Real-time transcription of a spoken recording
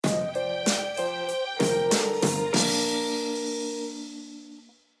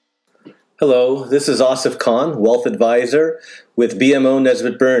Hello, this is Asif Khan, Wealth Advisor with BMO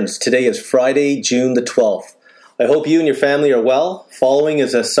Nesbitt Burns. Today is Friday, June the 12th. I hope you and your family are well. Following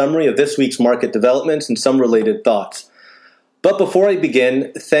is a summary of this week's market developments and some related thoughts. But before I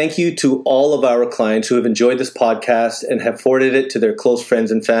begin, thank you to all of our clients who have enjoyed this podcast and have forwarded it to their close friends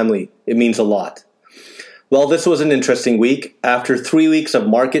and family. It means a lot. Well, this was an interesting week. After 3 weeks of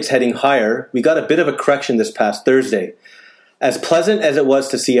markets heading higher, we got a bit of a correction this past Thursday. As pleasant as it was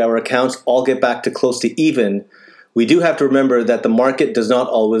to see our accounts all get back to close to even, we do have to remember that the market does not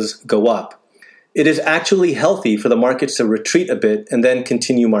always go up. It is actually healthy for the markets to retreat a bit and then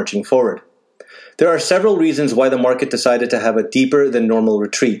continue marching forward. There are several reasons why the market decided to have a deeper than normal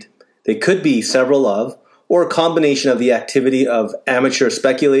retreat. They could be several of, or a combination of the activity of amateur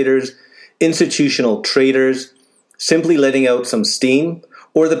speculators, institutional traders, simply letting out some steam,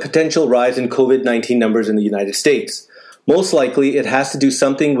 or the potential rise in COVID-19 numbers in the United States. Most likely, it has to do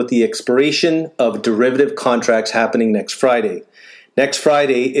something with the expiration of derivative contracts happening next Friday. Next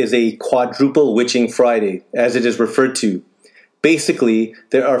Friday is a quadruple witching Friday, as it is referred to. Basically,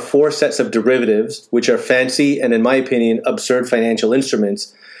 there are 4 sets of derivatives, which are fancy and, in my opinion, absurd financial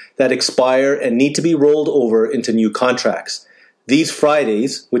instruments that expire and need to be rolled over into new contracts. These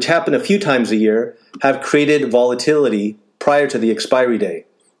Fridays, which happen a few times a year, have created volatility prior to the expiry day.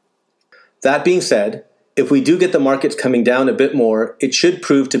 That being said, if we do get the markets coming down a bit more, it should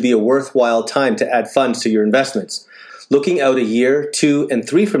prove to be a worthwhile time to add funds to your investments. Looking out a year, 2, and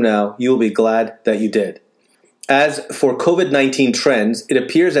 3 from now, you will be glad that you did. As for COVID-19 trends, it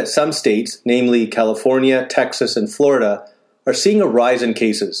appears that some states, namely California, Texas, and Florida, are seeing a rise in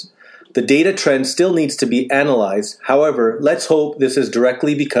cases. The data trend still needs to be analyzed. However, let's hope this is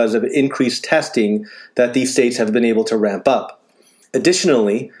directly because of increased testing that these states have been able to ramp up.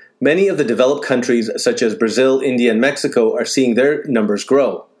 Additionally, many of the developed countries such as Brazil, India, and Mexico are seeing their numbers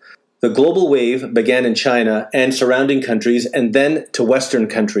grow. The global wave began in China and surrounding countries and then to Western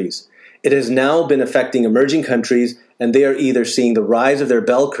countries. It has now been affecting emerging countries, and they are either seeing the rise of their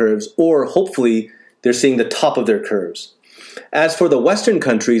bell curves or hopefully they're seeing the top of their curves. As for the Western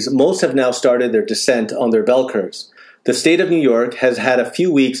countries, most have now started their descent on their bell curves. The state of New York has had a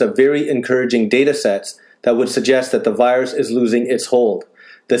few weeks of very encouraging data sets that would suggest that the virus is losing its hold.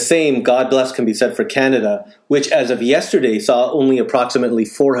 The same, God bless, can be said for Canada, which as of yesterday saw only approximately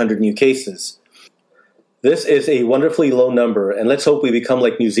 400 new cases. This is a wonderfully low number, and let's hope we become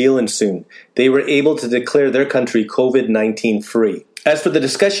like New Zealand soon. They were able to declare their country COVID-19 free. As for the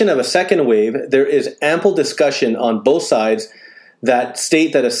discussion of a second wave, there is ample discussion on both sides that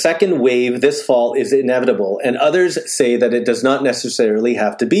state that a second wave this fall is inevitable, and others say that it does not necessarily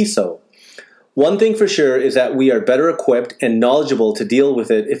have to be so. One thing for sure is that we are better equipped and knowledgeable to deal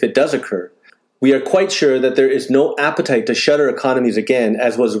with it if it does occur. We are quite sure that there is no appetite to shutter economies again,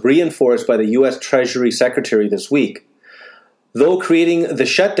 as was reinforced by the U.S. Treasury Secretary this week. Though creating the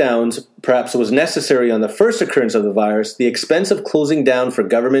shutdowns perhaps was necessary on the first occurrence of the virus, the expense of closing down for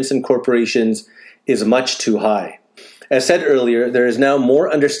governments and corporations is much too high. As said earlier, there is now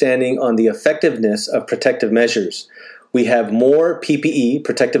more understanding on the effectiveness of protective measures. We have more PPE,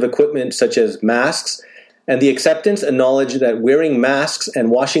 protective equipment such as masks, and the acceptance and knowledge that wearing masks and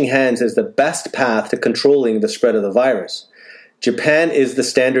washing hands is the best path to controlling the spread of the virus. Japan is the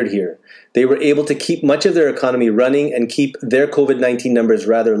standard here. They were able to keep much of their economy running and keep their COVID-19 numbers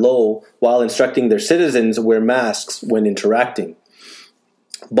rather low while instructing their citizens to wear masks when interacting.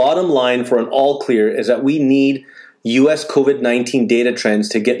 Bottom line for an all clear is that we need U.S. COVID-19 data trends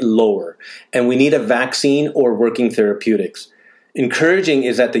to get lower, and we need a vaccine or working therapeutics. Encouraging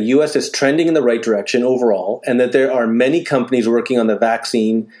is that the U.S. is trending in the right direction overall, and that there are many companies working on the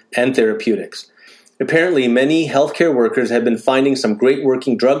vaccine and therapeutics. Apparently, many healthcare workers have been finding some great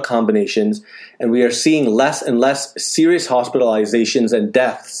working drug combinations, and we are seeing less and less serious hospitalizations and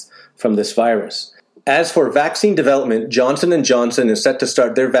deaths from this virus. As for vaccine development, Johnson & Johnson is set to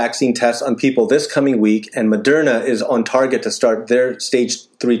start their vaccine tests on people this coming week, and Moderna is on target to start their stage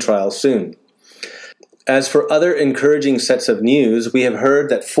 3 trials soon. As for other encouraging sets of news, we have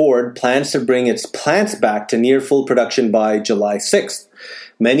heard that Ford plans to bring its plants back to near full production by July 6th.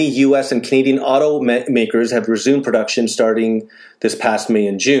 Many U.S. and Canadian automakers have resumed production starting this past May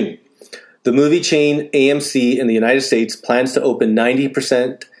and June. The movie chain AMC in the United States plans to open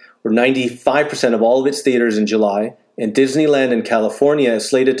 90% or 95% of all of its theaters in July, and Disneyland in California is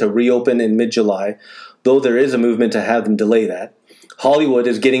slated to reopen in mid-July, though there is a movement to have them delay that. Hollywood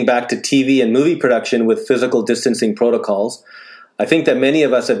is getting back to TV and movie production with physical distancing protocols. I think that many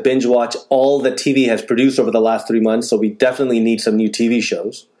of us have binge-watched all that TV has produced over the last 3 months, so we definitely need some new TV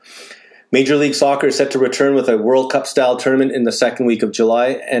shows. Major League Soccer is set to return with a World Cup-style tournament in the second week of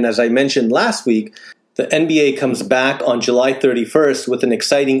July, and as I mentioned last week, the NBA comes back on July 31st with an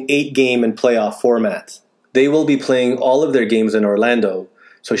exciting 8-game and playoff format. They will be playing all of their games in Orlando,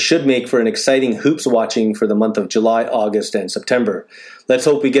 so should make for an exciting hoops watching for the month of July, August, and September. Let's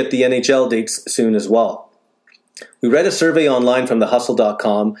hope we get the NHL dates soon as well. We read a survey online from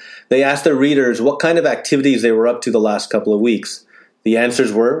thehustle.com. They asked their readers what kind of activities they were up to the last couple of weeks. The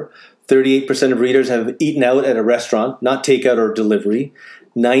answers were 38% of readers have eaten out at a restaurant, not takeout or delivery.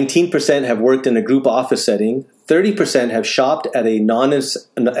 19% have worked in a group office setting. 30% have shopped at a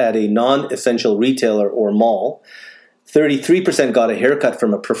non-essential retailer or mall. 33% got a haircut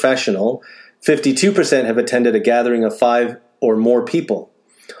from a professional. 52% have attended a gathering of 5 or more people.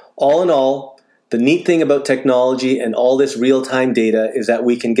 All in all, the neat thing about technology and all this real-time data is that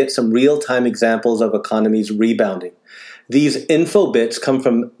we can get some real-time examples of economies rebounding. These info bits come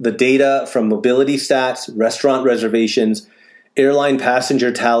from the data from mobility stats, restaurant reservations, airline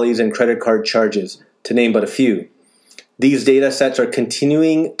passenger tallies, and credit card charges, to name but a few. These data sets are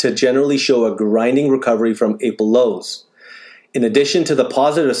continuing to generally show a grinding recovery from April lows. In addition to the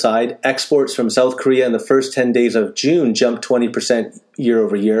positive side, exports from South Korea in the first 10 days of June jumped 20% year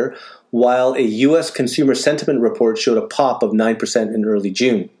over year, while a U.S. consumer sentiment report showed a pop of 9% in early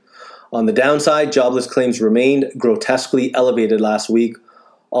June. On the downside, jobless claims remained grotesquely elevated last week,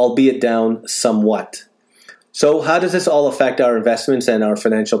 albeit down somewhat. So how does this all affect our investments and our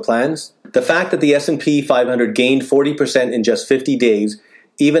financial plans? The fact that the S&P 500 gained 40% in just 50 days,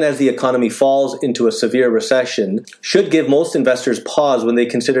 even as the economy falls into a severe recession, should give most investors pause when they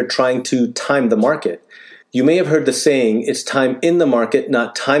consider trying to time the market. You may have heard the saying, it's time in the market,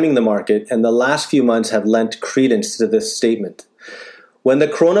 not timing the market, and the last few months have lent credence to this statement. When the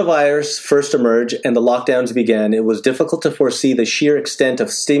coronavirus first emerged and the lockdowns began, it was difficult to foresee the sheer extent of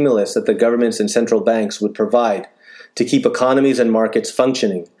stimulus that the governments and central banks would provide to keep economies and markets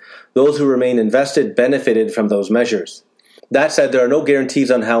functioning. Those who remain invested benefited from those measures. That said, there are no guarantees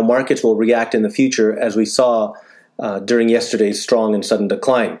on how markets will react in the future, as we saw during yesterday's strong and sudden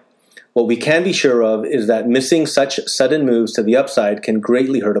decline. What we can be sure of is that missing such sudden moves to the upside can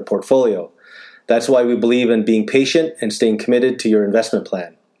greatly hurt a portfolio. That's why we believe in being patient and staying committed to your investment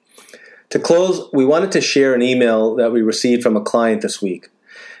plan. To close, we wanted to share an email that we received from a client this week.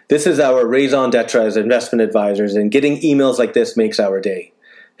 This is our raison d'etre as investment advisors, and getting emails like this makes our day.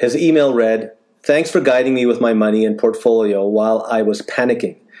 His email read, "Thanks for guiding me with my money and portfolio while I was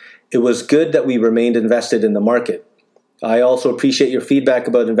panicking. It was good that we remained invested in the market. I also appreciate your feedback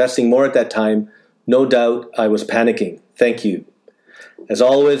about investing more at that time. No doubt I was panicking. Thank you." As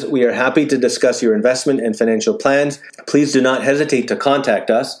always, we are happy to discuss your investment and financial plans. Please do not hesitate to contact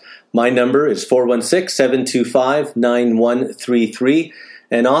us. My number is 416-725-9133,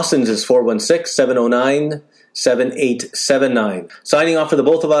 and Austin's is 416-709-7879. Signing off for the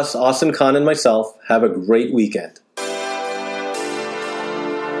both of us, Asif Khan and myself, have a great weekend.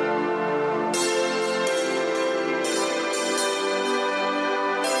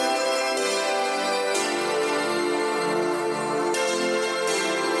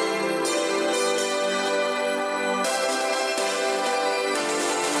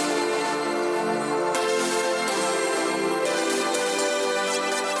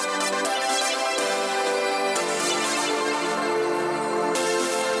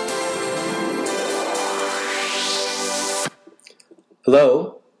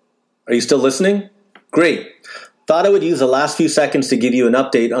 Hello? Are you still listening? Great. Thought I would use the last few seconds to give you an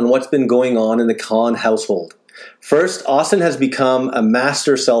update on what's been going on in the Khan household. First, Austin has become a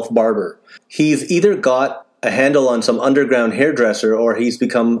master self-barber. He's either got a handle on some underground hairdresser or he's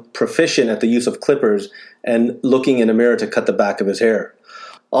become proficient at the use of clippers and looking in a mirror to cut the back of his hair.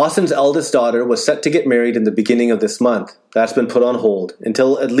 Austin's eldest daughter was set to get married in the beginning of this month. That's been put on hold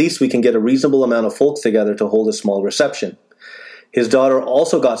until at least we can get a reasonable amount of folks together to hold a small reception. His daughter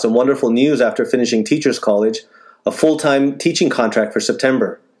also got some wonderful news after finishing Teachers College, a full-time teaching contract for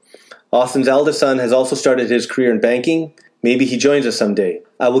September. Austin's eldest son has also started his career in banking. Maybe he joins us someday.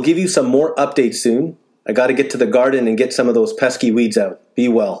 I will give you some more updates soon. I got to get to the garden and get some of those pesky weeds out. Be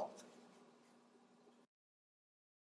well.